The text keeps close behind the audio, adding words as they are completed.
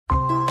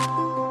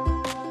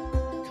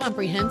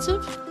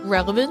Comprehensive,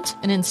 relevant,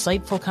 and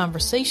insightful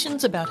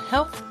conversations about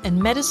health and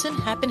medicine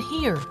happen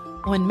here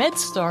on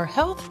MedStar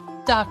Health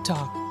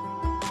DocTalk.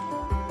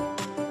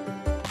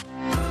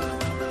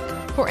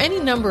 For any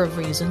number of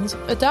reasons,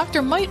 a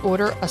doctor might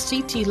order a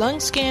CT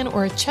lung scan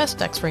or a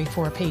chest x-ray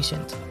for a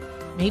patient.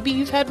 Maybe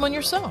you've had one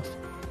yourself.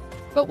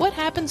 But what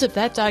happens if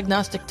that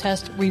diagnostic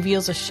test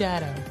reveals a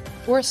shadow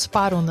or a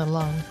spot on the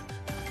lung?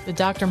 The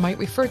doctor might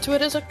refer to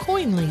it as a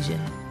coin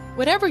lesion.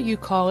 Whatever you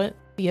call it,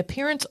 the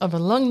appearance of a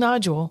lung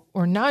nodule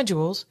or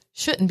nodules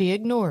shouldn't be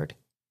ignored.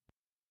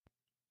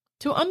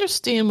 To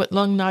understand what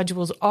lung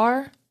nodules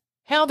are,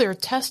 how they're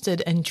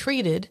tested and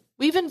treated,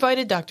 we've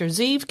invited Dr.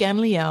 Ziv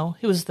Gamliel,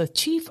 who is the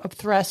Chief of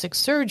Thoracic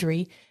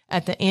Surgery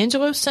at the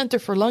Angelos Center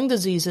for Lung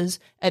Diseases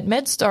at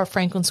MedStar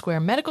Franklin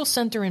Square Medical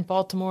Center in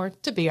Baltimore,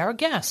 to be our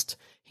guest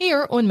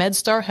here on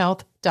MedStar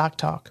Health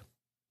DocTalk.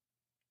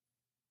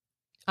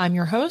 I'm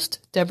your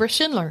host, Deborah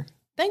Schindler.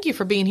 Thank you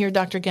for being here,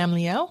 Dr.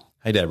 Gamliel.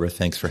 Hi, Deborah.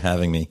 Thanks for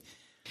having me.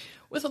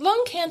 With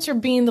lung cancer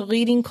being the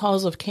leading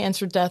cause of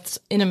cancer deaths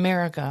in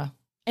America,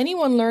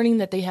 anyone learning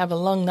that they have a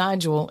lung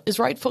nodule is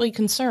rightfully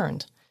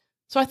concerned.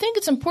 So I think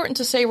it's important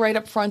to say right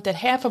up front that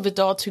half of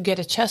adults who get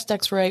a chest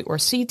x-ray or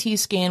CT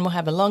scan will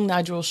have a lung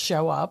nodule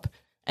show up,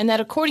 and that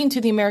according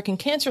to the American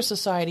Cancer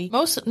Society,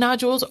 most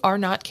nodules are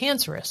not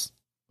cancerous.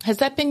 Has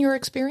that been your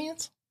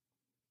experience?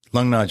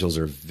 Lung nodules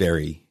are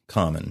very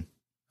common.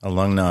 A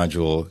lung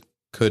nodule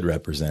could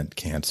represent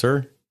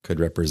cancer, could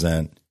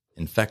represent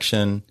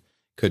infection,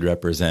 could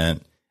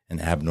represent an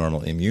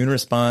abnormal immune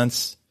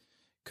response,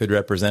 could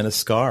represent a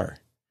scar.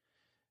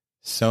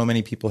 So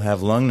many people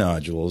have lung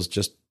nodules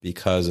just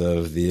because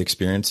of the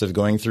experience of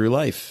going through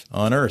life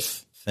on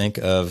Earth. Think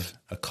of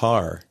a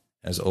car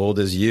as old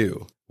as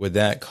you. Would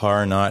that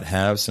car not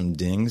have some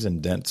dings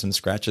and dents and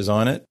scratches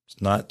on it?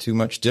 It's not too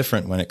much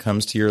different when it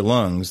comes to your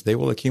lungs. They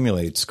will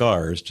accumulate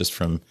scars just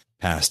from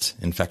past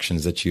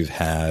infections that you've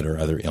had or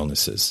other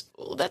illnesses.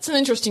 Well, that's an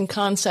interesting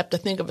concept to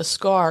think of a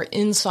scar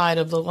inside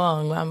of the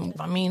lung.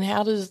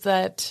 How does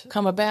that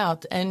come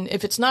about? And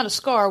if it's not a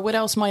scar, what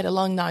else might a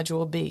lung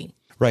nodule be?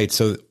 Right.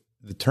 So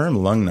the term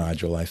lung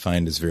nodule I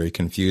find is very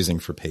confusing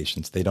for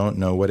patients. They don't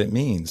know what it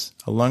means.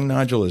 A lung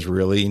nodule is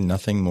really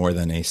nothing more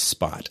than a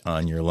spot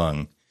on your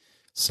lung.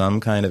 Some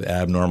kind of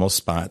abnormal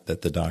spot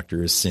that the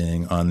doctor is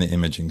seeing on the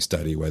imaging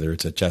study, whether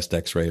it's a chest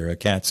x-ray or a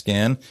CAT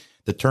scan.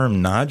 The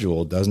term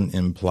nodule doesn't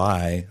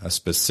imply a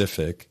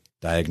specific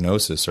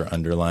diagnosis or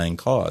underlying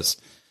cause.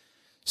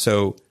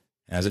 So,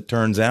 as it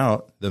turns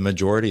out, the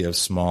majority of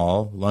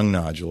small lung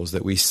nodules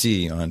that we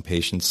see on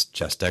patients'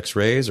 chest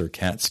x-rays or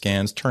CAT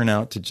scans turn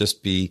out to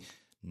just be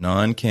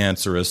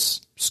non-cancerous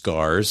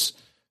scars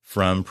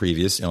from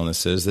previous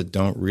illnesses that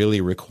don't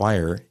really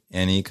require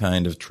any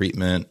kind of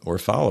treatment or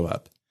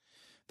follow-up.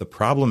 The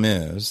problem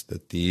is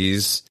that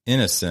these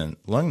innocent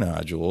lung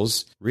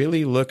nodules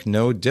really look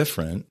no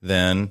different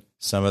than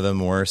some of the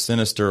more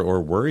sinister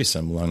or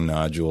worrisome lung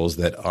nodules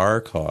that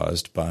are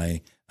caused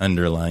by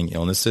underlying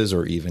illnesses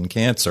or even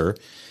cancer.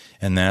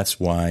 And that's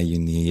why you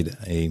need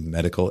a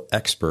medical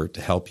expert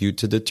to help you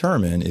to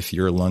determine if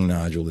your lung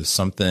nodule is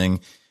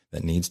something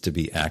that needs to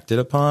be acted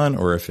upon,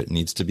 or if it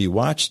needs to be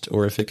watched,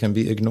 or if it can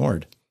be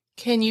ignored.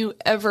 Can you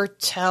ever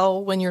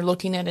tell when you're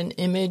looking at an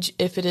image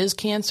if it is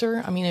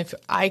cancer? If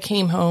I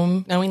came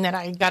home knowing that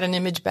I got an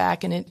image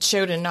back and it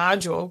showed a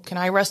nodule, can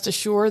I rest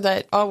assured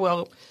that,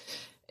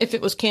 if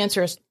it was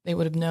cancerous, they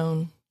would have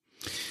known?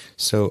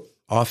 So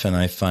often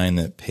I find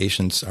that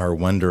patients are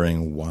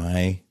wondering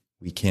why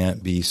we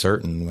can't be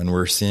certain when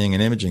we're seeing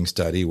an imaging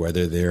study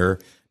whether their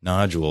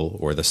nodule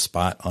or the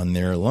spot on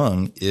their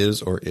lung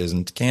is or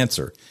isn't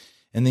cancer.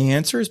 And the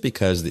answer is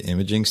because the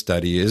imaging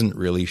study isn't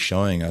really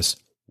showing us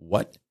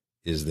what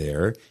is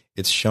there.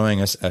 It's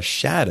showing us a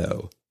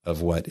shadow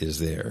of what is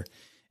there.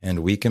 And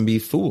we can be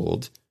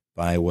fooled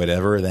by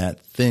whatever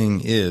that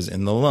thing is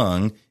in the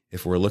lung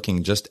if we're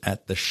looking just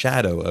at the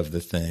shadow of the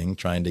thing,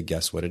 trying to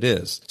guess what it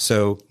is.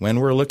 So when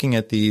we're looking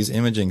at these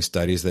imaging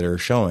studies that are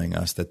showing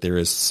us that there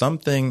is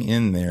something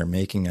in there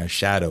making a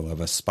shadow of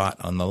a spot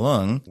on the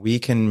lung, we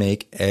can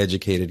make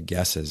educated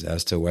guesses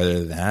as to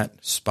whether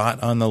that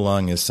spot on the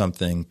lung is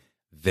something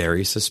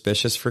very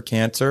suspicious for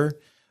cancer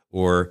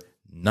or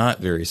not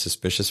very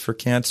suspicious for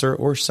cancer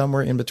or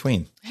somewhere in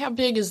between. How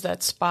big is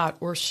that spot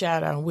or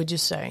shadow, would you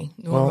say,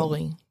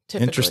 normally?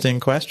 Typically. Interesting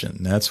question.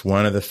 That's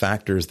one of the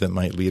factors that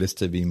might lead us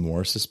to be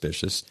more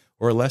suspicious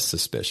or less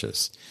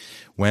suspicious.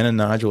 When a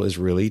nodule is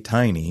really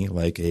tiny,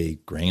 like a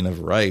grain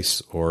of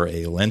rice or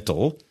a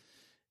lentil,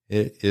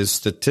 it is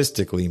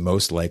statistically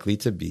most likely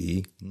to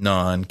be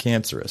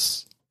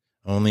non-cancerous.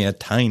 Only a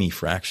tiny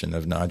fraction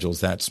of nodules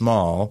that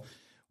small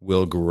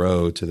will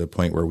grow to the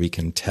point where we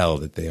can tell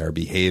that they are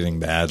behaving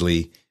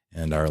badly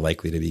and are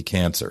likely to be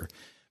cancer.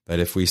 But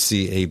if we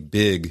see a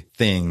big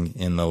thing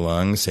in the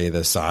lung, say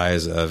the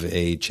size of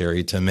a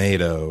cherry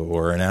tomato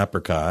or an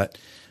apricot,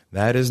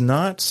 that is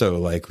not so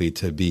likely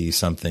to be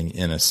something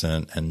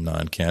innocent and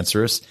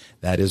non-cancerous.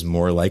 That is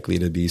more likely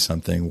to be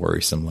something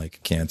worrisome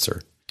like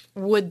cancer.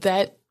 Would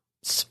that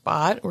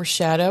spot or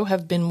shadow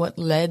have been what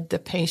led the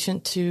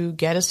patient to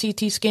get a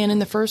CT scan in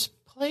the first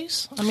place?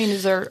 place? I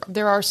mean,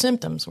 there are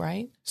symptoms,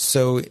 right?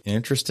 So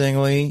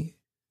interestingly,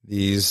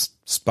 these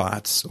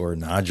spots or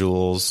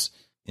nodules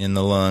in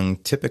the lung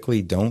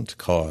typically don't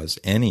cause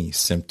any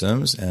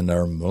symptoms and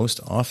are most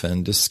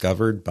often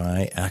discovered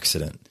by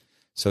accident.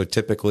 So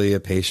typically a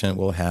patient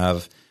will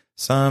have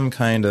some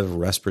kind of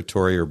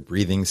respiratory or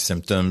breathing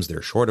symptoms.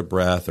 They're short of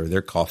breath or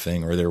they're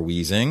coughing or they're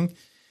wheezing,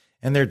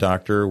 and their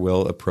doctor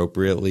will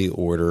appropriately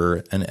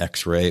order an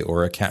X-ray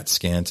or a CAT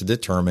scan to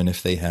determine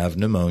if they have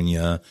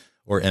pneumonia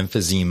or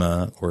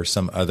emphysema or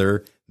some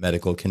other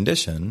medical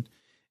condition.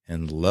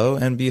 And lo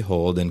and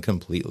behold, and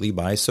completely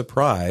by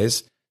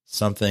surprise,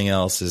 something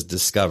else is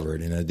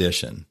discovered in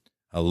addition,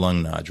 a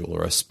lung nodule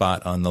or a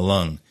spot on the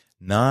lung,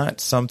 not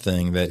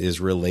something that is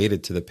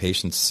related to the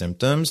patient's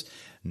symptoms,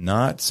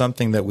 not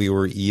something that we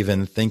were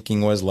even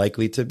thinking was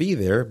likely to be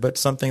there, but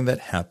something that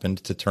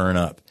happened to turn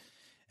up.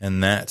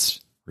 And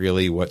that's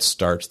really what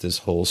starts this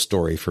whole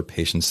story for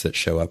patients that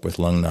show up with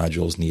lung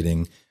nodules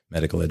needing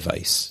medical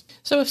advice.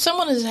 So if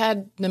someone has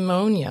had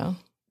pneumonia,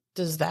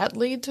 does that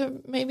lead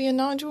to maybe a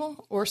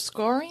nodule or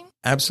scarring?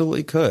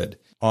 Absolutely could.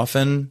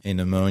 Often a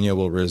pneumonia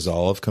will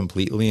resolve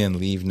completely and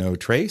leave no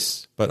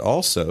trace, but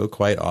also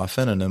quite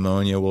often a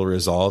pneumonia will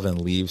resolve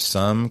and leave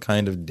some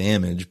kind of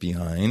damage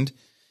behind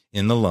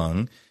in the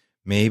lung,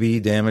 maybe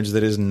damage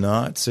that is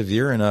not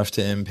severe enough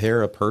to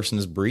impair a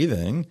person's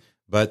breathing,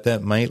 but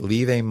that might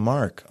leave a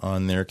mark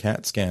on their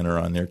CAT scan or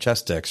on their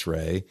chest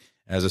X-ray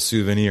as a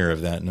souvenir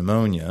of that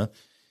pneumonia.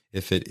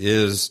 If it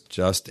is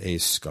just a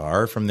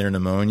scar from their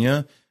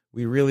pneumonia,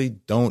 we really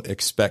don't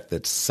expect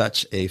that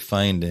such a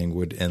finding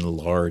would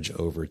enlarge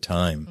over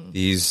time.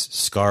 These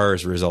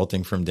scars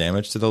resulting from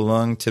damage to the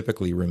lung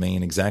typically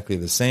remain exactly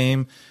the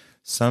same.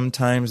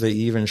 Sometimes they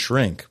even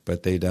shrink,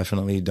 but they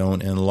definitely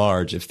don't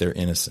enlarge if they're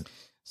innocent.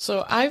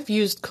 So I've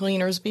used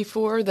cleaners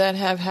before that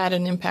have had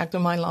an impact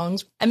on my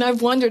lungs, and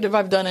I've wondered if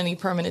I've done any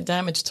permanent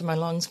damage to my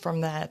lungs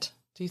from that.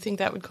 Do you think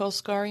that would cause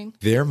scarring?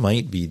 There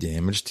might be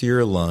damage to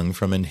your lung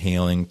from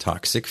inhaling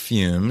toxic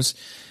fumes.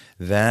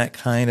 That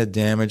kind of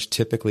damage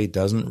typically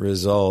doesn't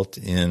result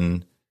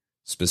in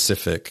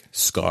specific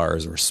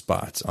scars or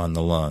spots on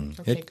the lung.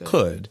 Okay, it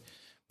could,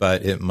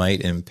 but it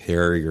might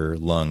impair your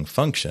lung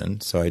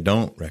function. So I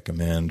don't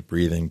recommend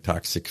breathing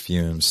toxic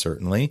fumes,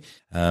 certainly.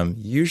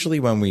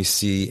 Usually when we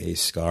see a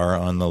scar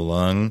on the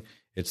lung,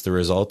 it's the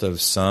result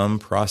of some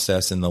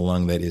process in the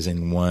lung that is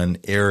in one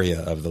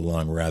area of the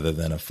lung rather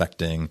than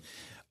affecting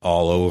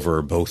all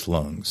over both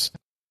lungs.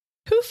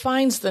 Who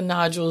finds the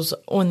nodules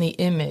on the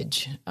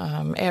image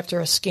after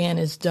a scan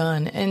is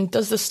done? And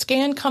does the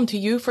scan come to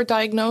you for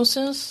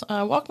diagnosis?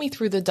 Walk me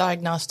through the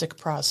diagnostic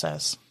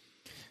process.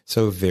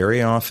 So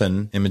very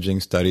often imaging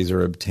studies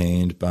are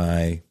obtained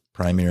by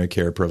primary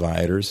care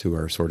providers who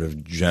are sort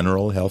of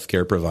general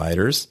healthcare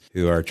providers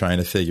who are trying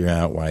to figure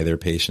out why their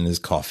patient is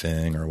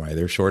coughing or why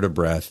they're short of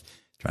breath,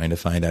 trying to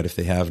find out if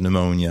they have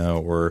pneumonia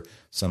or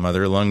some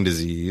other lung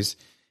disease.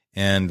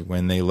 And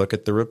when they look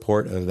at the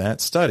report of that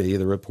study,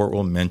 the report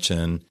will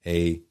mention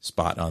a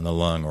spot on the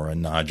lung or a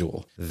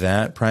nodule.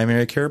 That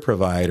primary care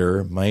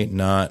provider might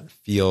not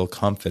feel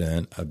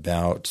confident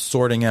about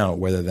sorting out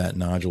whether that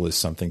nodule is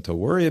something to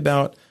worry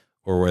about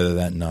or whether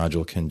that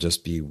nodule can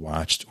just be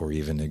watched or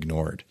even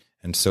ignored.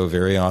 And so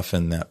very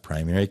often that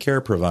primary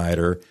care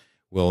provider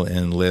will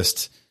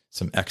enlist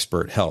some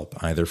expert help,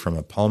 either from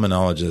a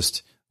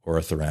pulmonologist or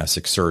a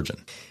thoracic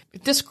surgeon.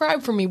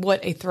 Describe for me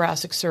what a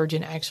thoracic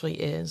surgeon actually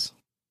is.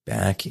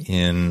 Back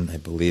in, I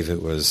believe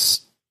it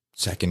was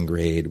second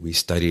grade, we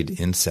studied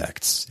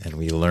insects, and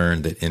we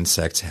learned that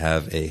insects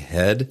have a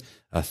head,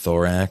 a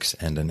thorax,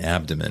 and an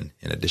abdomen,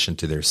 in addition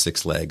to their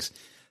 6 legs.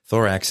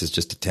 Thorax is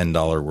just a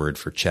 $10 word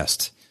for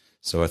chest.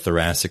 So a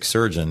thoracic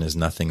surgeon is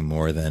nothing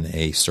more than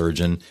a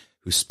surgeon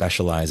who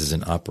specializes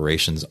in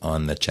operations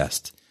on the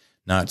chest.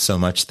 Not so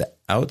much the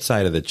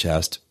outside of the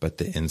chest, but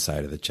the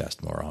inside of the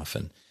chest more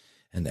often.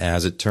 And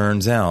as it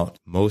turns out,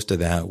 most of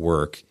that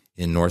work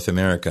in North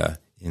America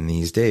in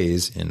these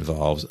days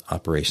involves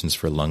operations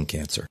for lung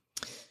cancer.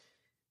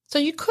 So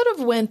you could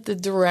have went the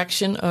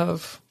direction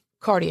of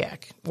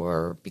cardiac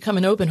or become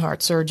an open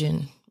heart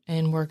surgeon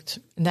and worked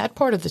in that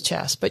part of the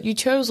chest, but you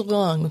chose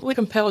lung. What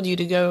compelled you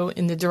to go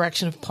in the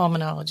direction of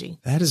pulmonology?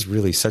 That is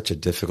really such a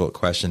difficult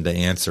question to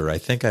answer. I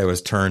think I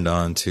was turned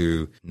on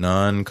to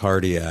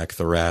non-cardiac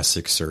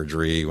thoracic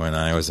surgery when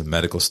I was a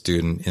medical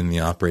student in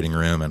the operating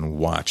room and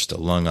watched a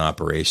lung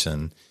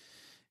operation.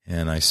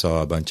 And I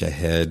saw a bunch of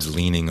heads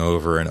leaning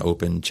over an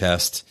open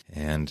chest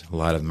and a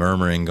lot of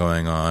murmuring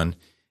going on.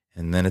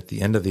 And then at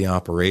the end of the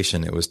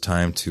operation, it was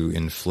time to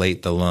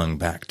inflate the lung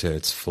back to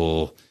its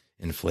full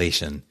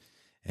inflation.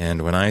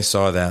 And when I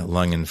saw that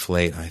lung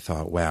inflate, I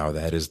thought, wow,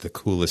 that is the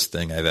coolest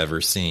thing I've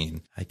ever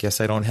seen. I guess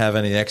I don't have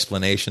any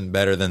explanation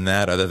better than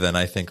that other than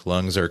I think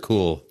lungs are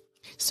cool.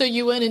 So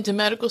you went into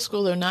medical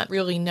school, though, not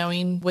really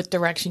knowing what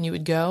direction you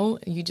would go.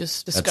 You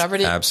just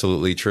discovered it.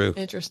 Absolutely true.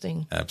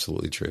 Interesting.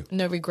 Absolutely true.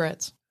 No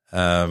regrets.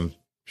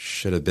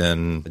 Should have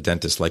been a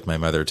dentist like my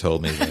mother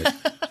told me, but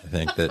I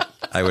think that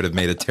I would have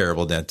made a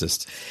terrible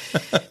dentist.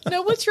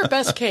 Now, what's your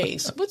best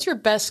case? What's your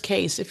best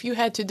case if you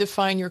had to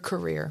define your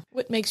career?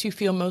 What makes you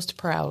feel most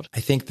proud?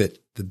 I think that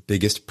the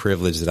biggest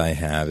privilege that I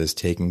have is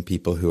taking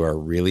people who are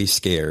really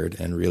scared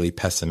and really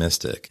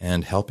pessimistic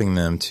and helping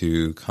them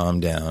to calm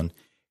down,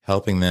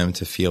 helping them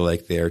to feel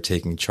like they are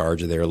taking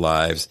charge of their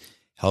lives,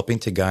 helping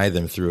to guide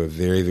them through a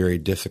very, very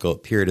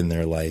difficult period in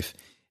their life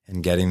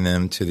and getting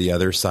them to the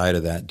other side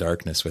of that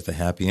darkness with a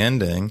happy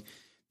ending.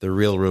 The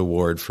real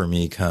reward for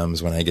me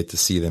comes when I get to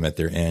see them at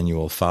their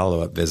annual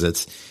follow-up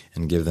visits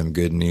and give them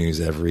good news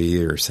every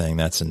year saying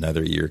that's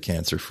another year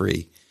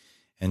cancer-free.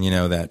 And,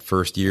 that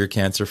first year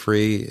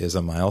cancer-free is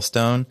a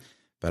milestone,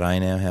 but I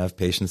now have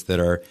patients that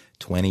are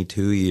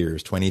 22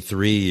 years,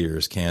 23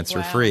 years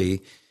cancer-free.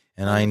 Wow.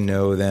 And I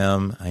know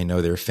them. I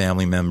know their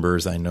family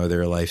members. I know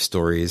their life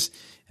stories.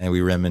 And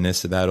we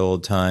reminisce about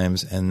old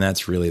times. And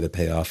that's really the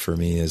payoff for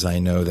me is I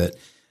know that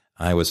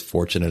I was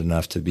fortunate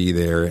enough to be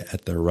there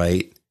at the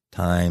right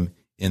time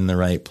in the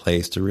right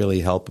place to really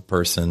help a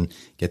person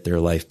get their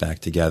life back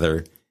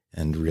together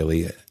and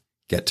really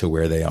get to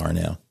where they are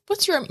now.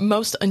 What's your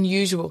most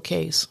unusual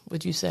case,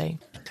 would you say?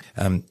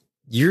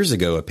 Years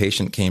ago, a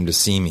patient came to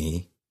see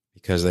me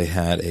because they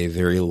had a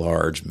very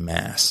large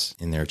mass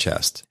in their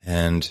chest.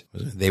 And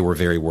they were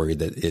very worried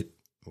that it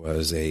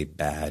was a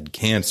bad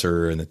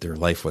cancer and that their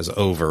life was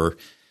over.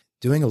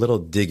 Doing a little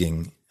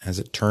digging, as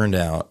it turned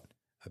out,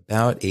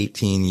 about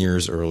 18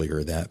 years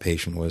earlier, that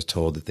patient was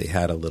told that they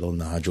had a little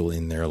nodule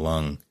in their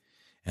lung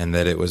and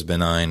that it was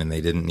benign and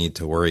they didn't need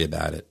to worry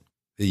about it.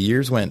 The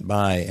years went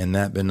by and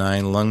that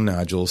benign lung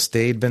nodule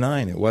stayed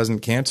benign. It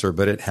wasn't cancer,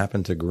 but it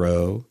happened to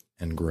grow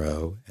and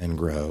grow and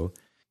grow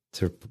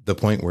to the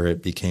point where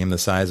it became the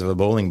size of a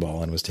bowling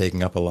ball and was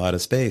taking up a lot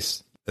of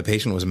space. The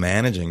patient was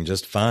managing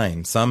just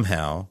fine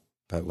somehow,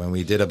 but when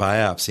we did a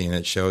biopsy and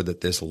it showed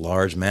that this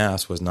large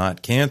mass was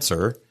not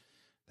cancer,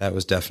 that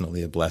was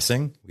definitely a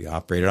blessing. We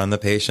operated on the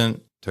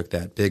patient, took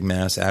that big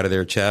mass out of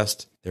their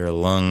chest. Their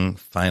lung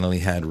finally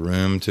had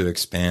room to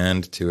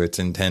expand to its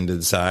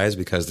intended size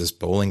because this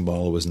bowling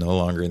ball was no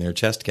longer in their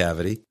chest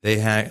cavity. They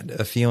had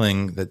a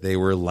feeling that they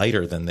were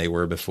lighter than they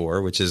were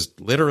before, which is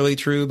literally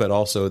true, but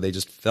also they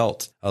just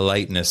felt a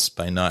lightness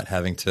by not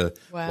having to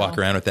walk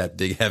around with that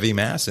big heavy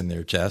mass in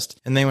their chest.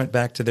 And they went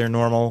back to their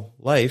normal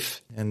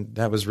life. And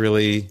that was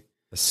really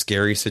a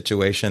scary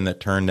situation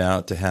that turned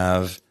out to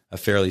have a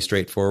fairly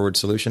straightforward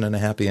solution and a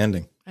happy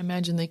ending. I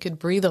imagine they could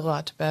breathe a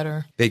lot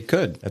better. They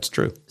could. That's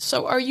true.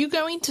 So are you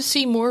going to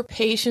see more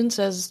patients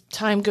as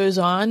time goes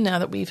on now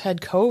that we've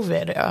had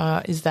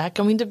COVID? Is that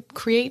going to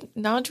create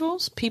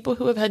nodules, people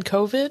who have had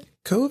COVID?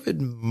 COVID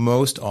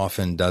most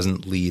often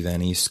doesn't leave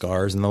any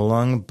scars in the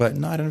lung, but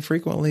not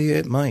infrequently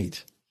it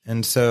might.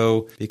 And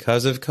so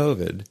because of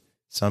COVID,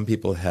 some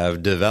people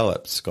have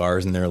developed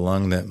scars in their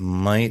lung that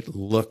might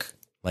look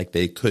like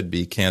they could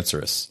be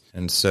cancerous.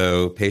 And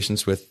so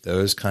patients with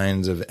those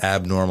kinds of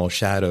abnormal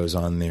shadows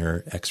on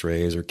their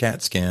x-rays or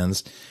CAT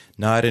scans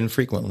not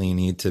infrequently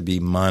need to be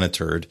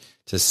monitored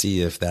to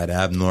see if that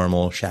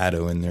abnormal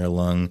shadow in their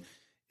lung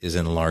is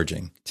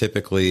enlarging.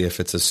 Typically, if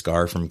it's a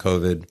scar from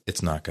COVID,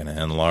 it's not going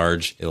to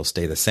enlarge. It'll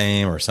stay the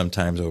same, or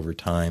sometimes over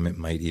time, it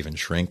might even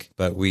shrink.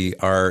 But we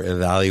are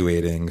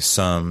evaluating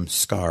some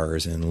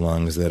scars in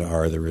lungs that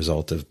are the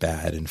result of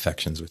bad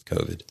infections with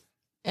COVID.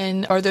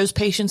 And are those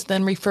patients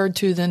then referred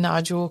to the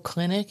nodule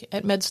clinic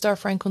at MedStar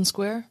Franklin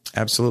Square?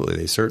 Absolutely.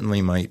 They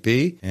certainly might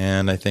be.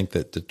 And I think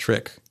that the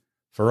trick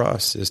for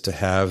us is to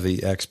have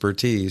the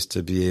expertise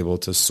to be able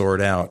to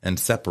sort out and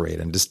separate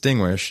and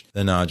distinguish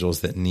the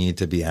nodules that need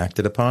to be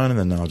acted upon and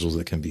the nodules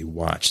that can be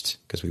watched,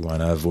 because we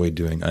want to avoid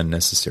doing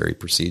unnecessary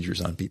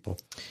procedures on people.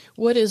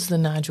 What is the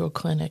nodule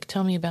clinic?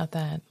 Tell me about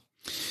that.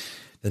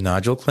 The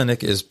Nodule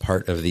Clinic is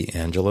part of the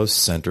Angelos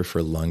Center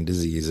for Lung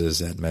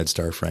Diseases at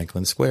MedStar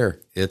Franklin Square.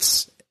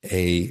 It's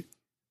a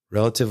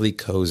relatively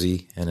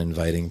cozy and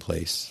inviting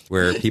place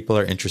where people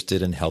are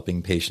interested in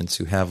helping patients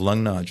who have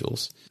lung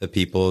nodules. The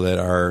people that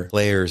are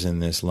players in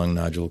this lung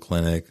nodule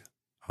clinic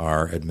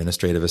are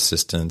administrative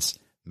assistants,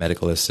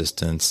 medical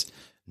assistants,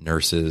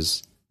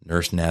 nurses,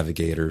 nurse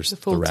navigators,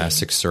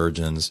 thoracic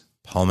surgeons,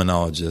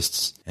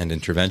 pulmonologists and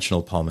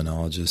interventional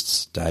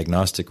pulmonologists,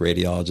 diagnostic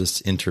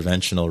radiologists,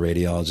 interventional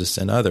radiologists,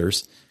 and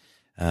others.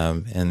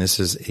 And this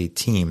is a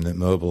team that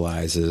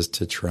mobilizes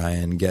to try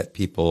and get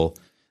people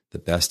the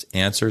best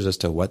answers as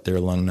to what their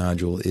lung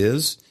nodule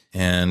is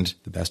and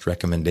the best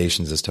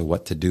recommendations as to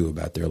what to do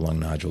about their lung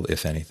nodule,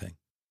 if anything.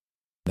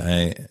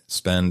 I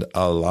spend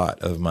a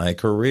lot of my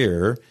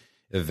career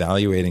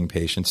evaluating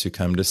patients who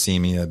come to see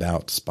me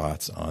about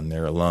spots on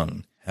their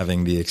lung.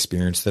 Having the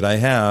experience that I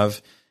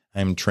have,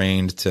 I'm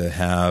trained to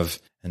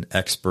have an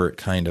expert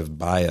kind of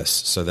bias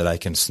so that I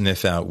can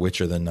sniff out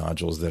which are the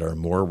nodules that are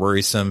more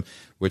worrisome,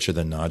 which are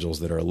the nodules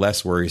that are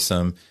less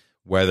worrisome,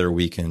 whether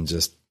we can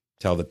just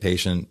tell the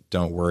patient,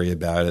 don't worry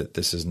about it,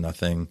 this is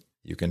nothing,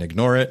 you can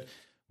ignore it,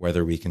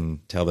 whether we can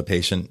tell the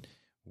patient,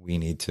 we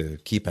need to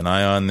keep an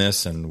eye on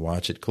this and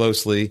watch it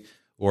closely,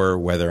 or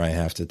whether I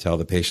have to tell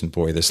the patient,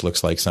 boy, this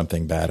looks like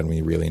something bad and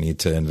we really need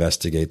to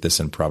investigate this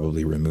and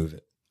probably remove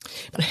it.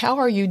 But how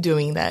are you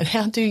doing that?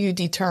 How do you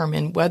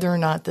determine whether or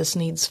not this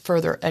needs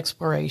further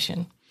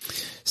exploration?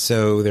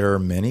 So there are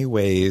many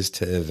ways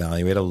to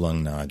evaluate a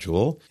lung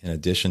nodule. In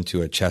addition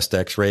to a chest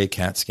x-ray,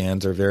 CAT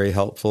scans are very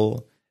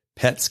helpful.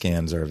 PET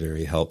scans are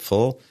very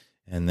helpful.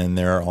 And then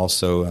there are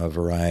also a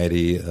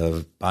variety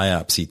of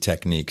biopsy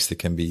techniques that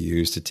can be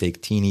used to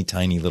take teeny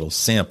tiny little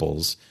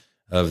samples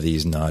of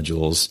these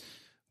nodules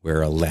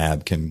where a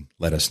lab can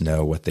let us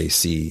know what they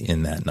see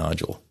in that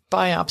nodule.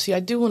 Biopsy. I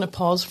do want to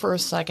pause for a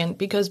second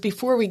because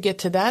before we get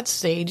to that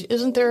stage,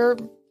 isn't there,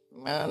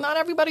 not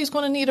everybody's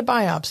going to need a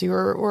biopsy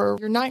or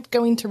you're not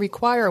going to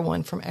require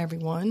one from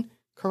everyone,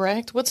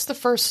 correct? What's the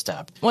first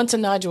step once a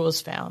nodule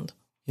is found?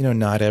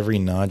 Not every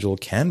nodule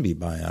can be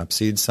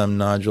biopsied. Some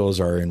nodules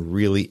are in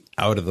really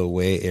out of the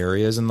way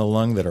areas in the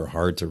lung that are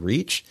hard to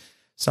reach.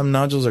 Some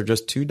nodules are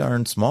just too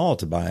darn small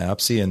to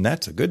biopsy, and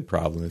that's a good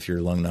problem if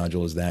your lung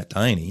nodule is that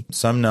tiny.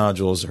 Some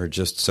nodules are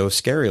just so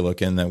scary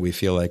looking that we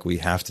feel like we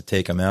have to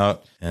take them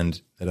out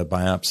and that a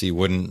biopsy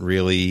wouldn't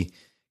really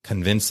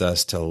convince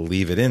us to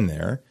leave it in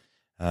there.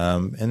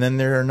 And then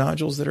there are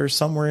nodules that are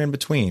somewhere in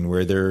between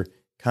where they're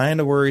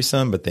kind of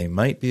worrisome, but they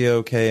might be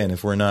okay. And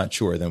if we're not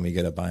sure, then we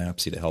get a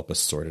biopsy to help us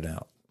sort it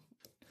out.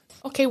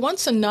 Okay,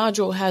 once a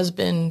nodule has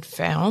been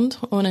found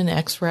on an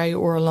x-ray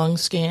or a lung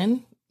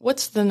scan,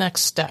 what's the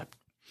next step?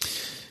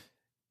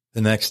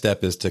 The next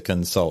step is to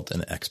consult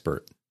an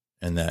expert,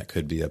 and that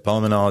could be a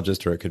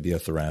pulmonologist or it could be a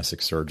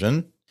thoracic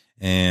surgeon.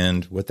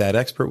 And what that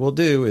expert will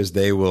do is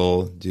they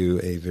will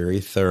do a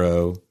very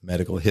thorough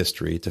medical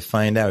history to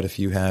find out if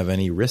you have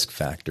any risk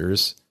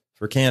factors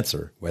for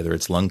cancer, whether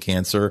it's lung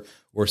cancer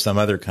or some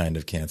other kind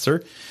of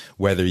cancer,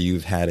 whether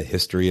you've had a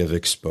history of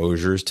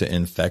exposures to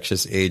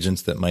infectious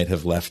agents that might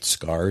have left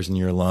scars in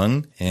your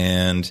lung.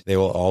 And they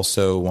will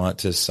also want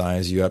to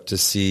size you up to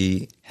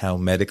see how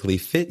medically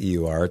fit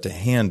you are to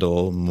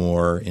handle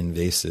more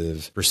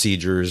invasive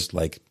procedures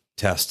like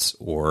tests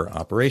or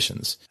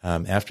operations.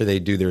 After they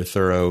do their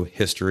thorough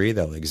history,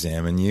 they'll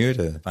examine you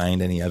to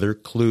find any other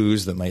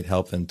clues that might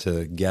help them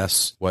to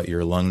guess what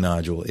your lung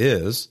nodule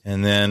is.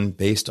 And then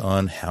based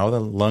on how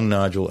the lung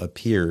nodule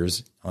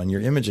appears on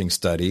your imaging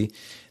study,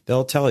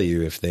 they'll tell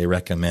you if they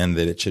recommend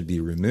that it should be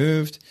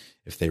removed,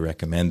 if they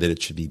recommend that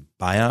it should be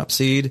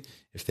biopsied,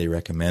 if they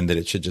recommend that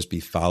it should just be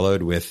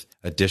followed with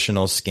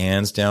additional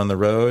scans down the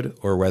road,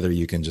 or whether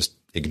you can just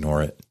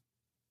ignore it.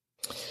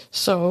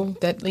 So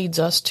that leads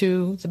us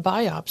to the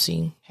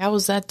biopsy. How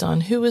is that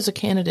done? Who is a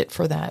candidate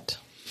for that?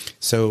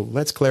 So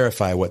let's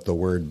clarify what the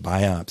word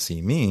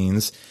biopsy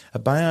means. A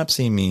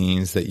biopsy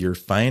means that you're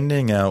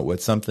finding out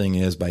what something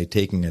is by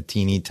taking a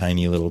teeny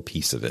tiny little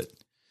piece of it,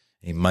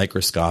 a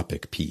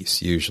microscopic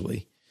piece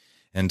usually.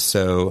 And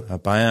so a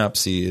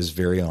biopsy is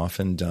very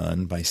often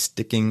done by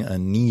sticking a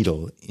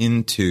needle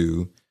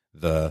into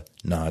the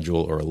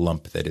nodule or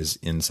lump that is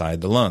inside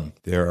the lung.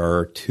 There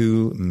are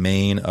two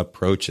main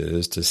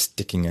approaches to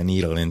sticking a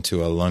needle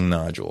into a lung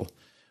nodule.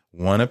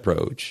 One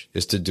approach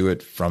is to do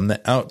it from the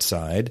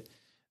outside.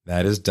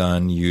 That is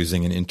done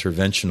using an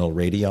interventional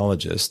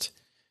radiologist,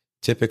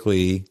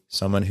 typically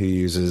someone who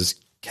uses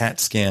CAT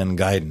scan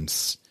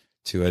guidance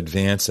to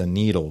advance a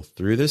needle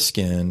through the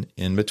skin,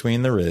 in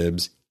between the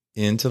ribs,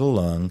 into the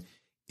lung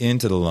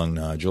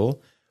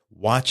nodule,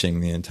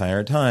 watching the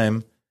entire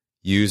time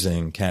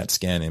using CAT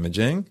scan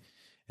imaging.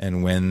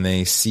 And when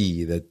they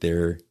see that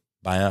their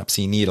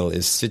biopsy needle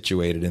is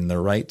situated in the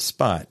right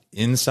spot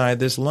inside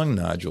this lung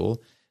nodule,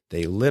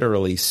 they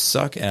literally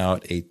suck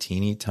out a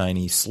teeny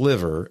tiny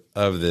sliver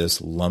of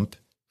this lump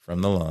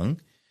from the lung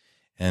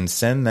and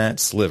send that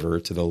sliver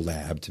to the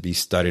lab to be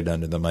studied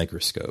under the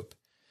microscope.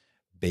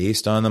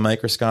 Based on the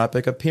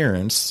microscopic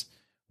appearance,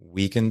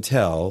 we can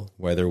tell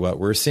whether what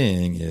we're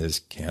seeing is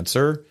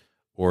cancer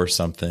or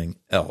something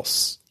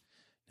else.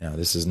 Now,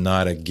 this is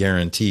not a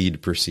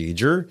guaranteed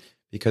procedure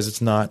because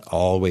it's not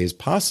always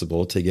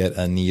possible to get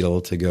a needle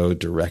to go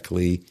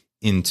directly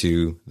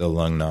into the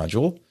lung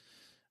nodule,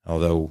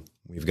 although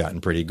we've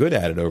gotten pretty good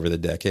at it over the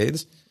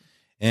decades.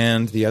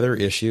 And the other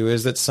issue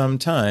is that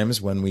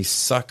sometimes when we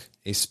suck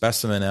a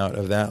specimen out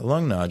of that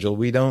lung nodule,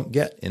 we don't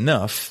get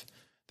enough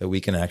that we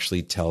can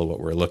actually tell what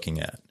we're looking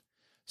at.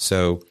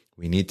 So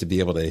we need to be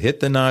able to hit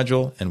the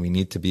nodule, and we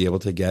need to be able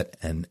to get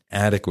an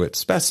adequate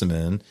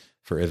specimen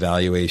for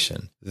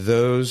evaluation.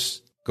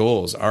 Those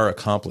goals are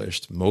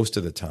accomplished most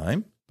of the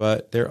time,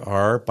 but there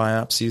are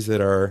biopsies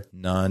that are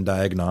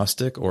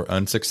non-diagnostic or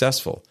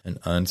unsuccessful. An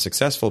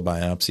unsuccessful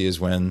biopsy is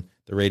when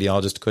the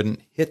radiologist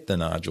couldn't hit the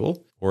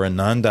nodule, or a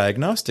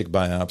non-diagnostic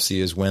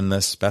biopsy is when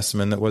the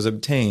specimen that was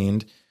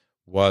obtained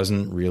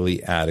wasn't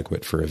really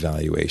adequate for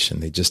evaluation.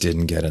 They just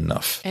didn't get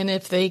enough. And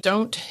if they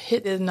don't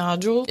hit the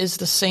nodule, is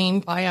the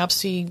same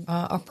biopsy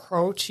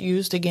approach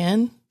used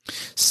again?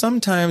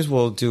 Sometimes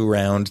we'll do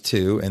round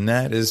two, and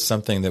that is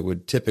something that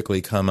would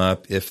typically come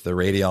up if the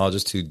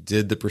radiologist who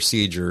did the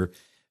procedure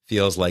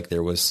feels like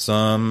there was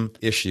some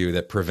issue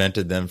that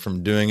prevented them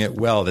from doing it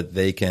well that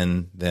they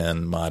can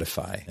then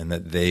modify, and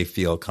that they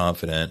feel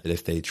confident that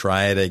if they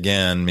try it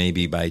again,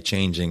 maybe by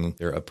changing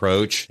their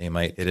approach, they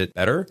might hit it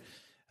better.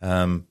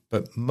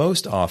 But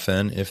most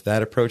often, if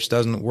that approach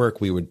doesn't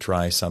work, we would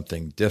try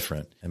something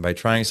different. And by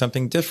trying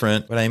something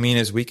different, what I mean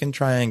is we can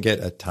try and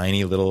get a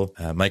tiny little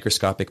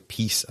microscopic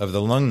piece of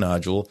the lung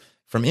nodule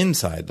from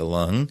inside the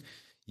lung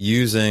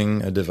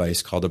using a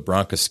device called a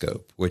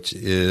bronchoscope, which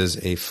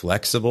is a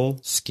flexible,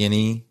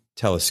 skinny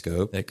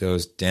telescope that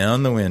goes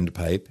down the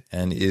windpipe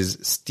and is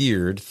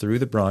steered through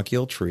the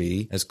bronchial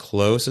tree as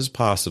close as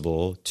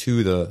possible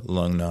to the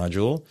lung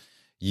nodule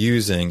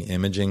using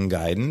imaging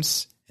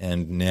guidance,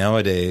 and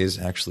nowadays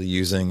actually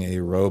using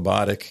a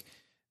robotic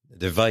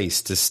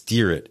device to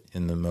steer it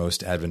in the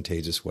most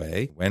advantageous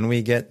way. When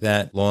we get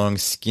that long,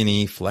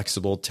 skinny,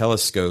 flexible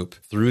telescope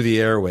through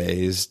the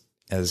airways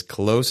as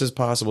close as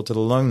possible to the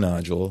lung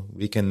nodule,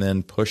 we can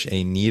then push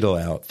a needle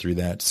out through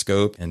that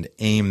scope and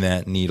aim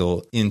that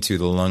needle into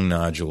the lung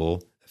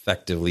nodule,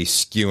 effectively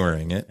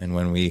skewering it. And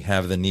when we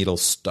have the needle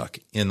stuck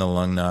in the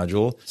lung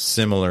nodule,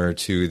 similar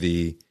to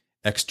the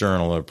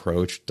external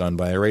approach done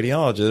by a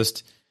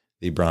radiologist,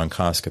 the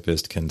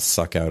bronchoscopist can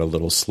suck out a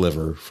little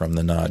sliver from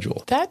the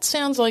nodule. That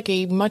sounds like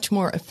a much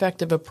more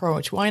effective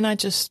approach. Why not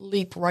just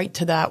leap right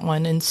to that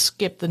one and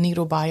skip the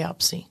needle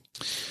biopsy?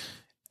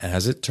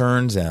 As it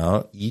turns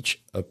out, each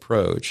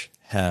approach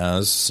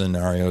has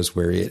scenarios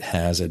where it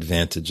has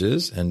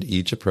advantages, and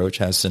each approach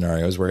has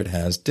scenarios where it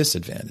has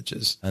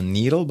disadvantages. A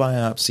needle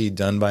biopsy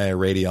done by a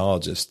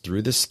radiologist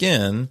through the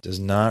skin does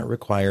not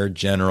require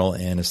general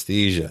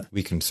anesthesia.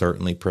 We can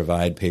certainly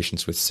provide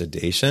patients with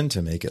sedation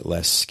to make it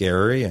less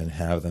scary and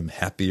have them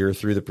happier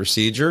through the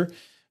procedure,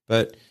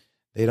 but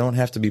they don't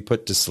have to be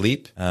put to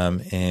sleep.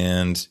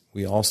 And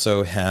we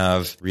also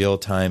have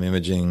real-time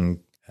imaging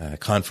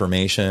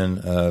confirmation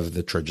of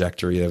the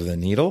trajectory of the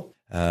needle.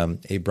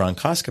 A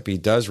bronchoscopy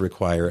does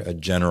require a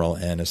general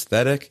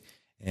anesthetic,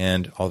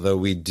 and although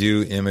we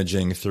do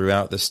imaging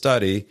throughout the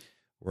study,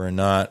 we're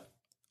not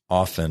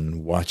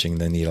often watching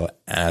the needle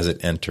as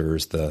it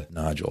enters the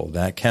nodule.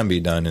 That can be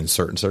done in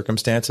certain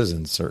circumstances.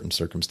 In certain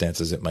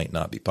circumstances, it might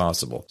not be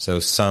possible. So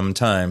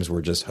sometimes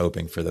we're just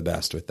hoping for the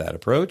best with that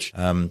approach.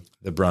 The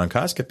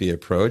bronchoscopy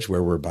approach,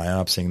 where we're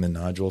biopsying the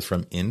nodule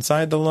from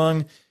inside the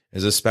lung,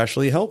 is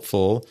especially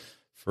helpful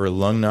for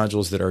lung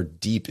nodules that are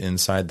deep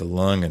inside the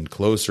lung and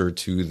closer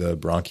to the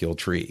bronchial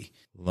tree.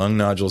 Lung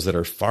nodules that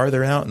are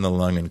farther out in the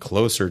lung and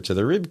closer to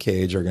the rib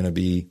cage are going to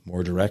be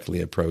more directly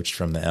approached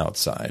from the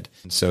outside.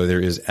 And so there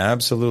is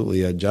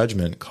absolutely a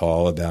judgment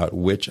call about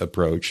which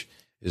approach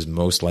is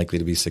most likely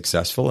to be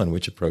successful and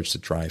which approach to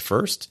try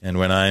first. And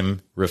when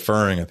I'm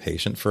referring a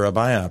patient for a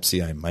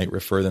biopsy, I might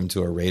refer them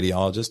to a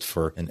radiologist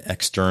for an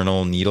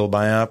external needle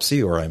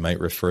biopsy, or I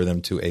might refer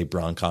them to a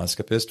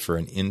bronchoscopist for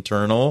an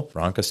internal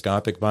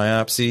bronchoscopic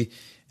biopsy.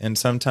 And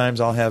sometimes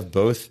I'll have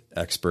both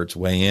experts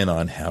weigh in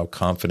on how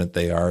confident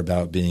they are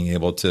about being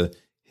able to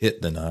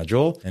hit the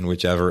nodule, and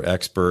whichever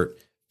expert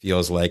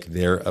feels like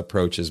their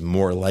approach is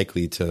more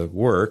likely to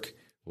work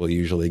will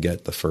usually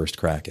get the first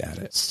crack at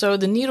it. So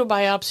the needle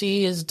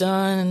biopsy is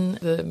done.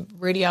 The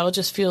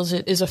radiologist feels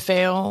it is a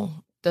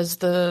fail. Does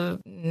the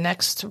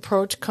next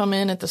approach come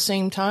in at the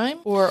same time,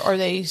 or are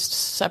they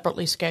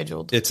separately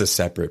scheduled? It's a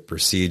separate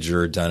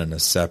procedure done in a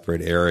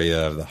separate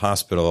area of the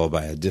hospital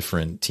by a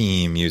different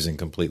team using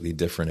completely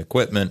different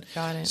equipment.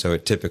 Got it. So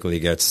it typically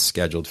gets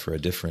scheduled for a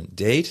different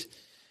date.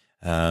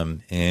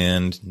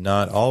 And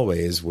not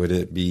always would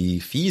it be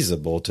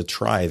feasible to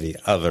try the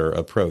other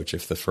approach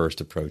if the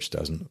first approach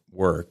doesn't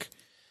work.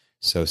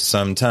 So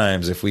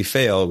sometimes if we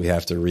fail, we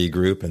have to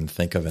regroup and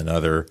think of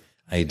another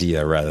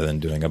idea rather than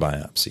doing a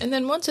biopsy. And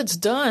then once it's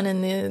done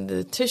and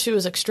the tissue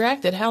is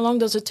extracted, how long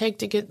does it take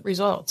to get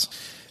results?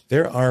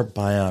 There are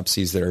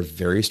biopsies that are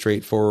very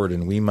straightforward,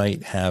 and we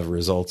might have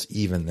results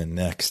even the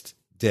next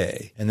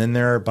day. And then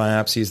there are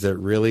biopsies that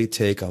really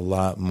take a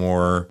lot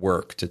more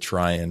work to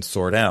try and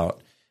sort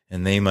out,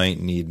 and they might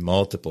need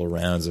multiple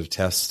rounds of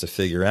tests to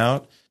figure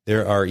out.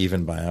 There are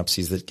even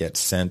biopsies that get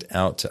sent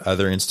out to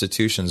other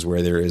institutions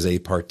where there is a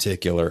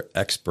particular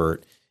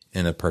expert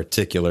in a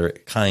particular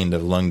kind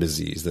of lung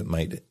disease that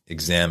might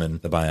examine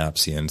the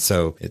biopsy. And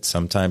so it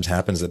sometimes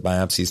happens that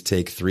biopsies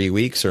take 3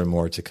 weeks or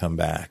more to come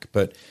back.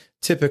 But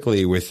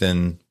typically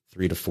within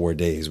 3 to 4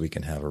 days, we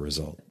can have a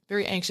result.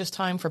 Very anxious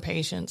time for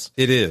patients.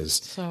 It is.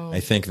 So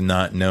I think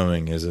not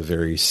knowing is a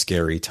very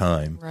scary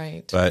time.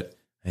 Right. But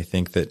I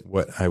think that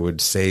what I would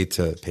say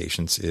to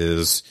patients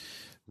is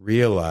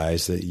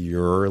realize that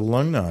your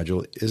lung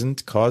nodule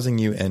isn't causing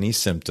you any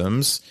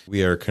symptoms.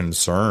 We are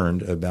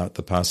concerned about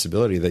the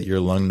possibility that your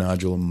lung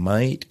nodule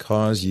might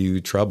cause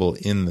you trouble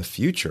in the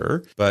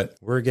future, but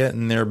we're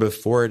getting there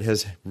before it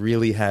has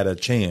really had a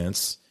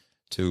chance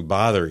to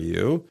bother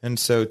you. And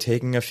so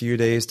taking a few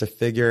days to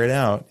figure it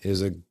out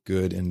is a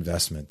good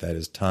investment. That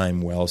is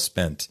time well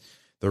spent.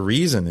 The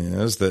reason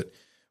is that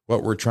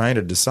what we're trying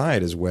to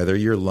decide is whether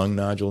your lung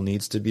nodule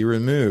needs to be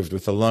removed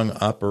with a lung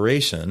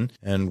operation.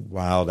 And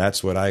while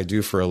that's what I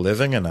do for a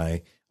living, and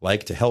I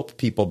like to help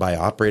people by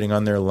operating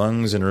on their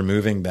lungs and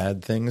removing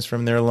bad things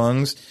from their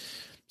lungs,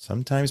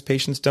 Sometimes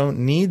patients don't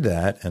need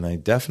that, and I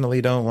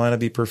definitely don't want to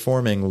be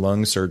performing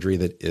lung surgery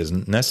that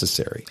isn't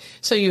necessary.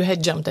 So you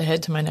had jumped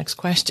ahead to my next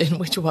question,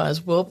 which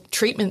was, will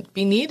treatment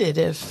be needed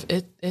if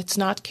it's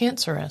not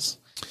cancerous?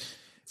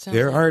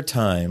 There are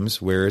times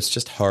where it's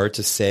just hard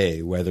to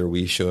say whether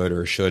we should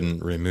or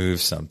shouldn't remove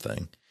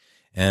something.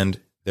 And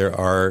there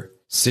are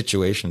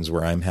situations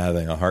where I'm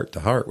having a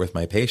heart-to-heart with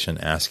my patient,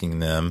 asking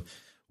them,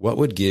 what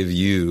would give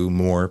you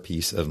more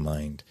peace of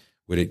mind?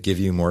 Would it give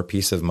you more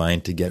peace of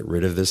mind to get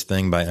rid of this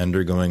thing by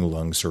undergoing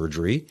lung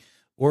surgery?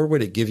 Or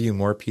would it give you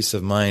more peace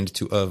of mind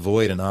to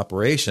avoid an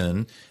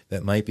operation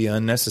that might be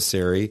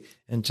unnecessary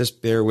and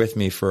just bear with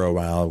me for a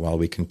while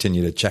we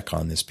continue to check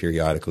on this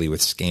periodically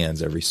with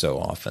scans every so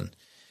often?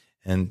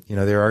 And,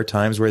 there are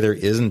times where there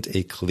isn't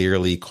a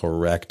clearly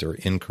correct or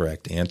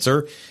incorrect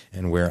answer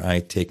and where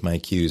I take my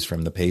cues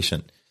from the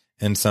patient.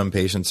 And some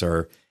patients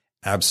are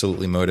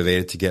absolutely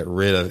motivated to get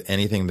rid of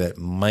anything that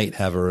might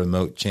have a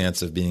remote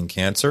chance of being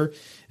cancer.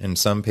 And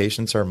some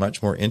patients are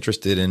much more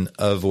interested in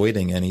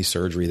avoiding any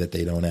surgery that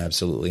they don't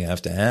absolutely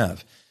have to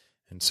have.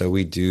 And so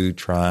we do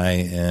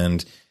try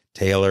and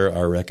tailor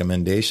our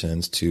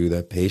recommendations to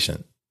the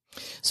patient.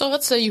 So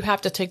let's say you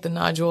have to take the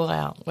nodule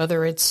out,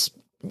 whether it's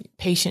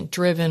patient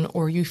driven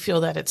or you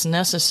feel that it's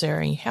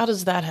necessary. How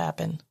does that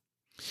happen?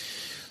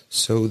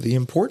 So the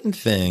important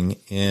thing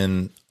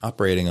in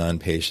operating on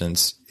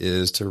patients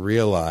is to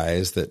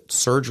realize that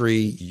surgery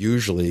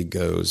usually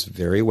goes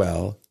very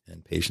well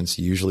and patients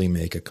usually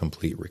make a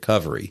complete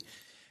recovery,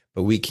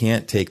 but we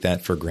can't take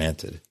that for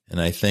granted.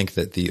 And I think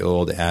that the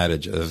old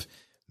adage of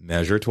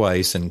measure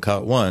twice and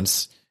cut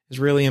once is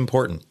really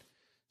important.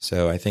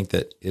 So I think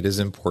that it is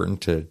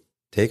important to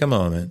take a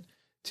moment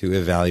to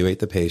evaluate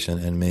the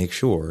patient and make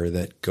sure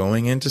that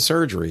going into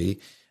surgery,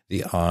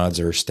 the odds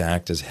are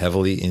stacked as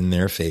heavily in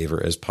their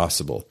favor as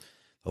possible.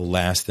 The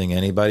last thing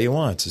anybody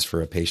wants is for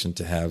a patient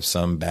to have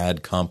some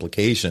bad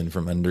complication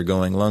from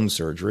undergoing lung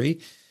surgery.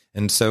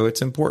 And so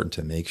it's important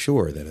to make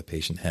sure that a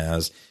patient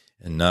has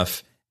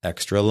enough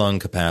extra lung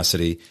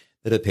capacity,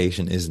 that a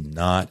patient is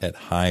not at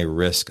high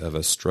risk of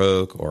a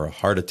stroke or a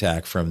heart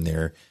attack from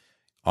their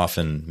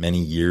often many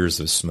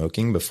years of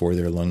smoking before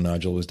their lung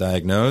nodule was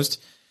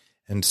diagnosed.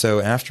 And so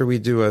after we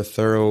do a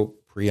thorough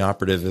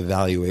preoperative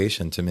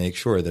evaluation to make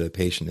sure that a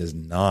patient is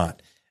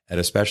not at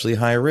especially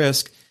high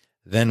risk,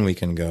 then we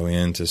can go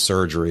into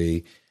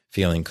surgery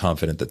feeling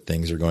confident that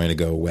things are going to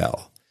go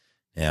well.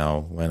 Now,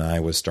 when I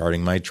was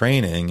starting my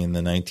training in the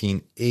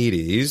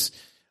 1980s,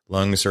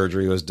 lung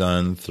surgery was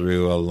done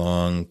through a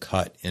long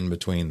cut in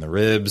between the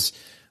ribs.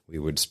 We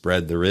would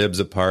spread the ribs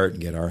apart,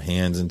 get our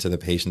hands into the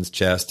patient's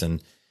chest,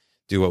 and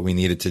do what we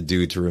needed to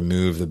do to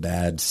remove the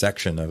bad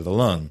section of the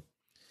lung.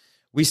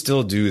 We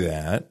still do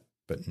that,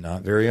 but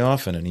not very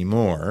often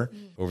anymore.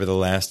 Over the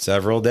last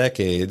several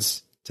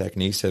decades,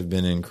 techniques have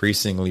been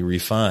increasingly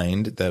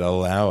refined that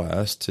allow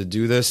us to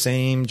do the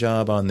same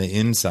job on the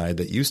inside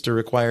that used to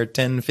require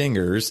 10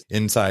 fingers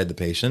inside the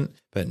patient,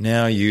 but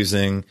now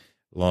using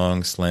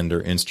long,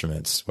 slender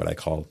instruments, what I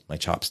call my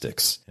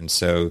chopsticks. And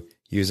so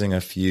using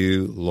a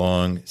few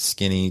long,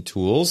 skinny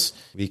tools,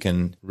 we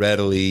can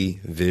readily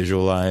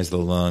visualize the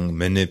lung,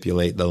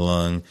 manipulate the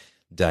lung,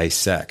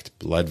 dissect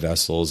blood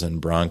vessels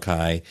and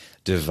bronchi,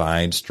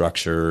 divide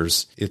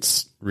structures.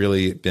 It's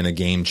really been a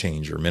game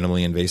changer.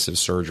 Minimally invasive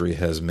surgery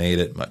has made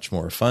it much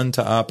more fun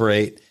to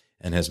operate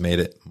and has made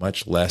it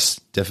much less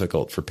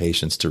difficult for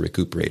patients to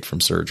recuperate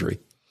from surgery.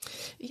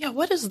 Yeah,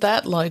 what is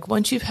that like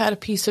once you've had a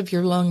piece of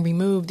your lung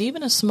removed,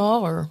 even a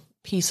smaller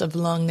piece of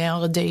lung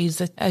nowadays,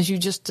 that, as you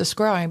just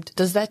described?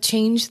 Does that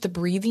change the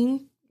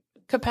breathing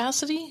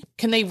capacity?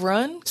 Can they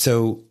run?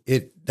 So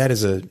that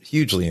is a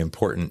hugely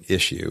important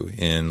issue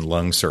in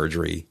lung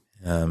surgery.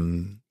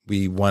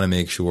 We want to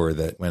make sure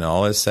that when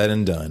all is said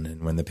and done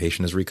and when the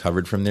patient is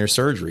recovered from their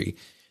surgery,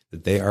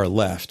 that they are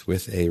left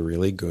with a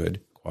really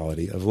good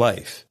quality of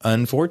life.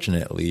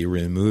 Unfortunately,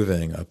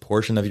 removing a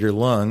portion of your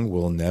lung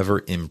will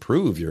never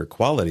improve your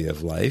quality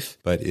of life.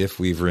 But if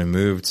we've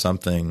removed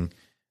something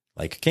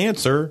like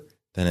cancer,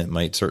 then it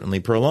might certainly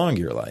prolong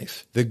your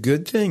life. The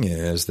good thing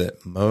is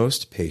that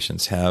most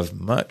patients have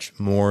much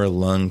more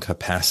lung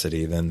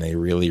capacity than they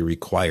really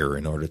require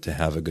in order to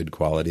have a good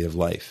quality of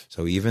life.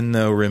 So even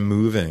though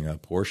removing a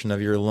portion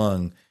of your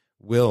lung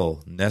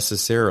will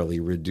necessarily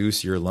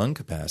reduce your lung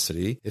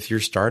capacity, if you're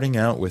starting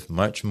out with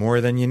much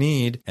more than you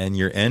need and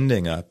you're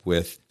ending up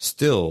with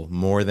still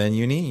more than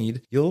you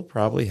need, you'll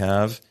probably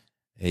have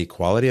a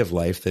quality of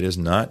life that is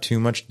not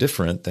too much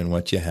different than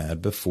what you had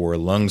before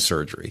lung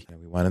surgery. And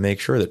we want to make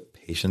sure that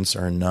patients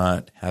are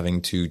not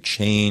having to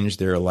change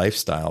their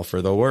lifestyle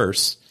for the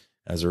worse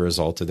as a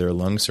result of their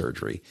lung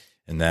surgery.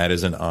 And that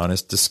is an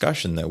honest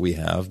discussion that we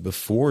have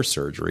before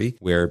surgery,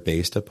 where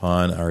based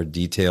upon our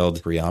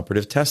detailed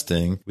preoperative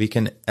testing, we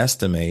can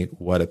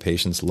estimate what a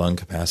patient's lung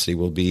capacity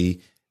will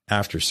be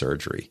after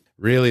surgery.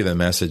 Really, the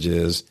message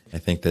is, I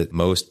think that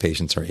most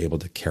patients are able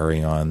to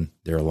carry on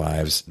their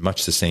lives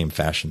much the same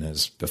fashion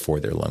as before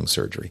their lung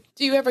surgery.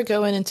 Do you ever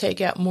go in and take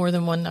out more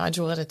than one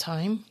nodule at a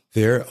time?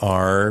 There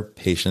are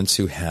patients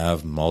who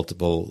have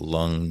multiple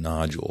lung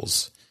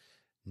nodules.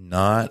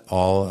 Not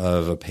all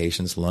of a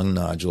patient's lung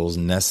nodules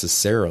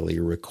necessarily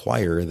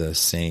require the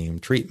same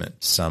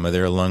treatment. Some of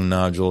their lung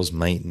nodules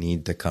might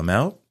need to come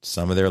out.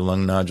 Some of their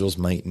lung nodules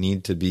might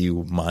need to be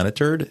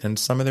monitored, and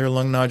some of their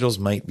lung nodules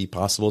might be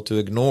possible to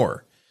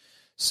ignore.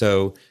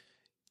 So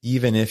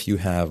even if you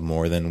have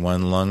more than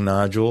one lung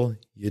nodule,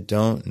 you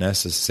don't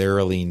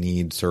necessarily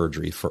need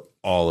surgery for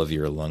all of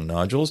your lung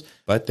nodules,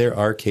 but there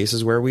are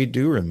cases where we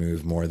do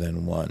remove more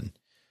than one.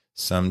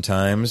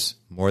 Sometimes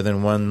more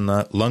than one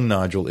lung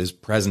nodule is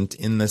present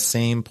in the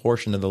same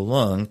portion of the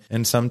lung,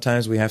 and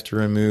sometimes we have to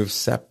remove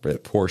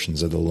separate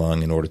portions of the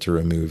lung in order to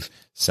remove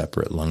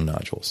separate lung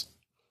nodules.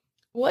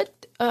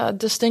 What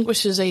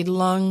distinguishes a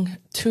lung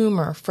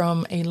tumor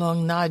from a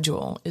lung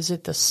nodule? Is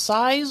it the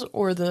size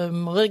or the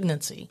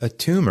malignancy? A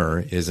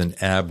tumor is an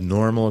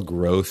abnormal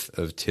growth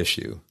of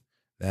tissue.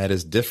 That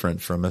is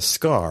different from a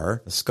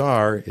scar. A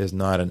scar is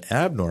not an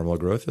abnormal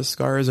growth. A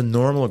scar is a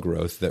normal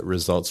growth that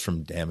results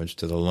from damage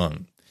to the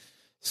lung.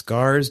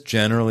 Scars,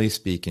 generally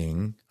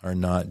speaking, are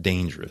not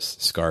dangerous.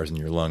 Scars in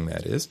your lung,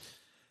 that is.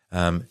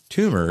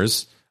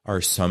 Tumors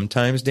are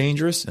sometimes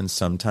dangerous and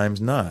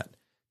sometimes not.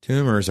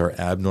 Tumors are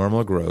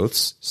abnormal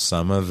growths.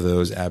 Some of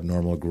those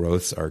abnormal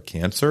growths are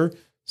cancer.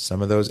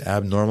 Some of those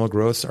abnormal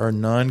growths are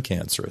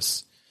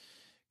non-cancerous.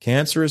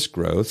 Cancerous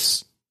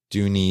growths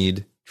do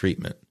need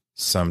treatment,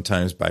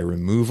 sometimes by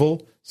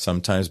removal,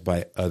 sometimes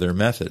by other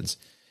methods.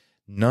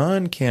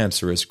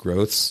 Non-cancerous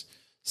growths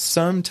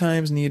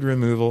sometimes need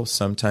removal,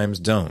 sometimes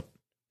don't.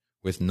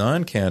 With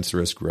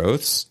non-cancerous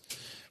growths,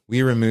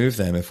 we remove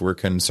them if we're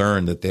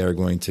concerned that they are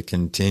going to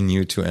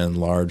continue to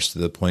enlarge to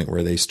the point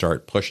where they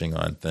start pushing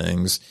on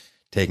things,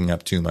 taking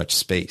up too much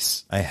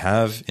space. I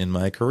have, in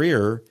my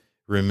career,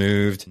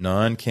 removed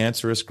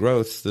non-cancerous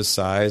growths the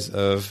size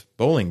of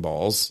bowling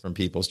balls from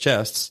people's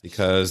chests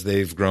because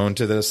they've grown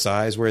to the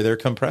size where they're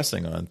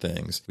compressing on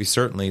things. We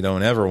certainly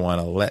don't ever want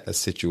to let a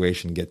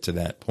situation get to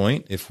that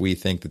point. If we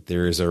think that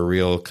there is a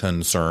real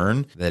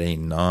concern that a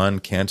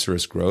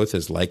non-cancerous growth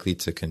is likely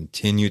to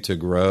continue to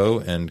grow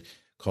and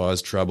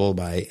cause trouble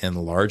by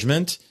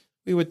enlargement,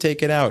 we would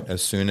take it out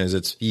as soon as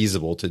it's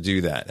feasible to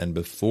do that and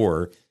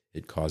before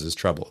it causes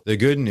trouble. The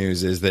good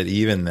news is that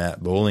even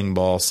that bowling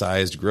ball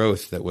sized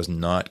growth that was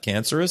not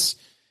cancerous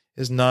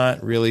is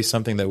not really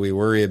something that we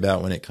worry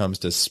about when it comes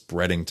to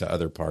spreading to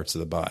other parts of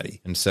the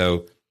body. And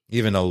so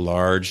even a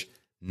large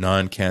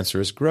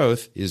non-cancerous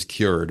growth is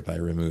cured by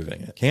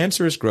removing it.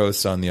 Cancerous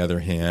growths, on the other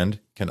hand,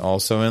 can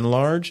also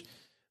enlarge,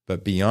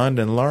 but beyond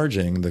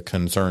enlarging, the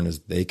concern is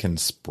they can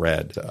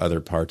spread to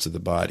other parts of the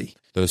body.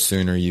 The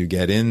sooner you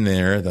get in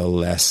there, the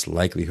less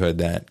likelihood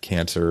that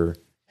cancer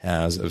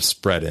has of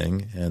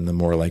spreading, and the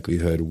more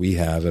likelihood we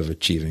have of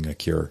achieving a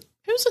cure.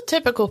 Who's a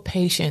typical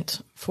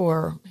patient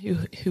for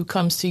who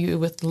comes to you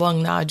with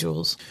lung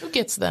nodules? Who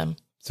gets them?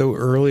 So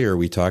earlier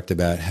we talked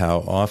about how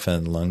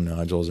often lung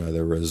nodules are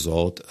the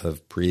result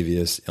of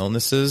previous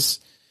illnesses.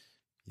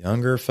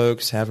 Younger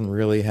folks haven't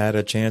really had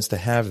a chance to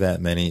have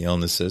that many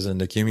illnesses and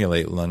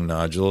accumulate lung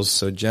nodules,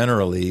 so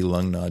generally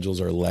lung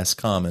nodules are less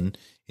common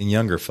in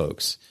younger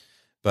folks.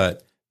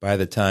 But by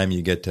the time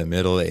you get to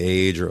middle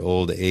age or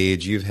old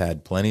age, you've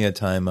had plenty of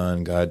time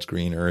on God's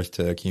green earth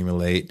to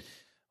accumulate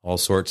all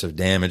sorts of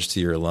damage to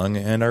your lung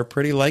and are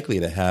pretty likely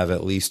to have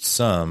at least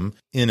some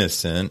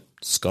innocent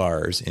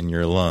scars in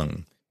your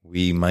lung.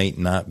 We might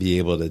not be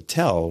able to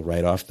tell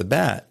right off the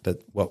bat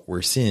that what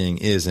we're seeing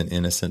is an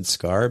innocent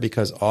scar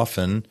because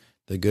often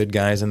the good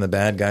guys and the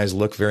bad guys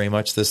look very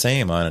much the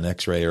same on an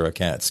X-ray or a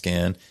CAT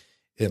scan.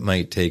 It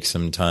might take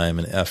some time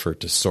and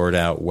effort to sort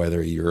out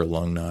whether your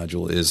lung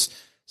nodule is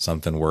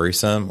something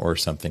worrisome or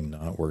something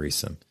not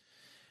worrisome.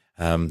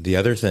 The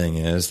other thing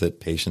is that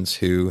patients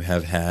who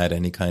have had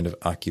any kind of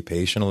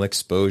occupational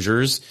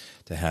exposures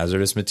to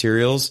hazardous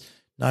materials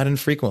not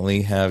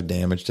infrequently have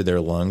damage to their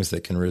lungs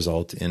that can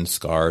result in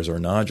scars or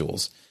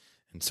nodules.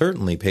 And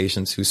certainly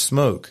patients who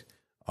smoke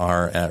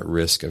are at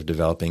risk of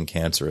developing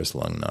cancerous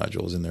lung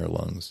nodules in their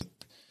lungs.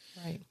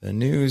 Right. The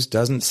news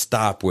doesn't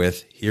stop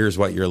with, here's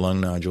what your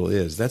lung nodule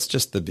is. That's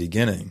just the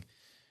beginning.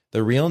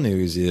 The real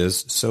news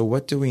is, so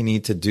what do we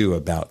need to do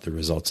about the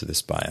results of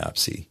this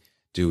biopsy?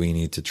 Do we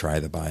need to try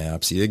the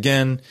biopsy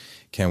again?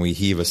 Can we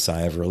heave a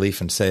sigh of relief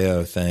and say,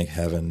 oh, thank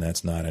heaven,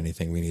 that's not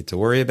anything we need to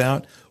worry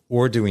about?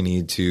 Or do we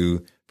need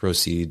to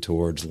proceed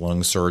towards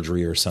lung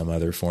surgery or some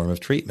other form of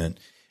treatment?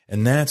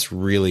 And that's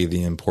really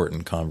the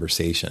important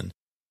conversation.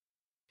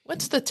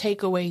 What's the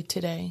takeaway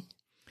today?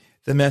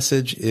 The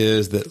message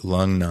is that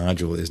lung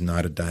nodule is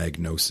not a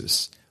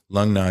diagnosis.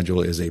 Lung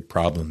nodule is a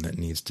problem that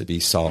needs to be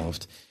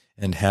solved.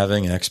 And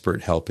having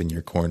expert help in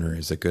your corner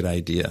is a good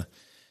idea.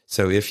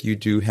 So if you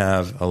do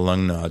have a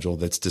lung nodule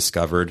that's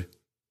discovered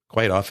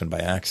quite often by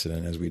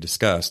accident, as we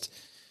discussed,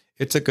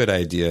 it's a good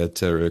idea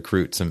to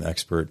recruit some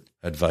expert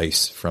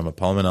advice from a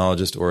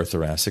pulmonologist or a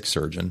thoracic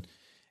surgeon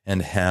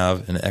and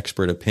have an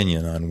expert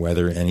opinion on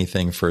whether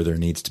anything further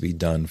needs to be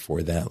done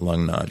for that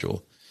lung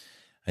nodule.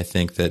 I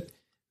think that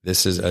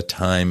this is a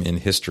time in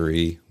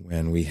history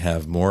when we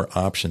have more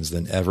options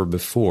than ever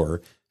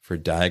before for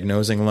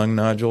diagnosing lung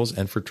nodules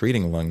and for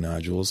treating lung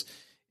nodules.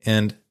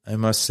 And I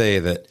must say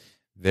that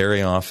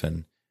Very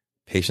often,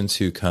 patients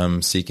who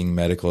come seeking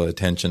medical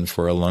attention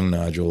for a lung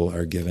nodule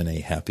are given a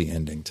happy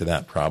ending to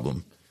that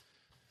problem.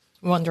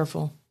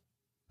 Wonderful.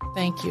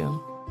 Thank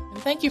you.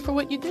 And thank you for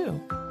what you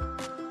do.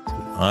 It's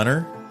an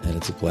honor and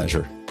it's a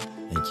pleasure.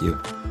 Thank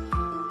you.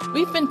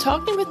 We've been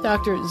talking with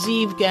Dr.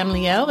 Ziv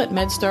Gamliel at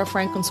MedStar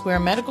Franklin Square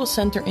Medical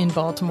Center in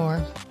Baltimore.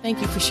 Thank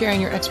you for sharing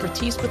your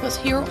expertise with us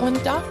here on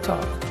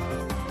DocTalk.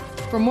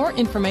 For more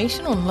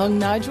information on lung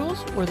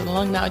nodules or the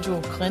Lung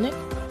Nodule Clinic,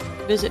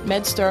 visit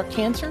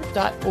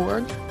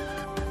medstarcancer.org,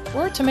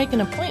 or to make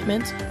an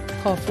appointment,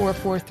 call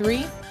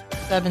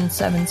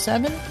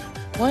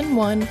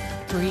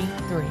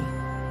 443-777-1133.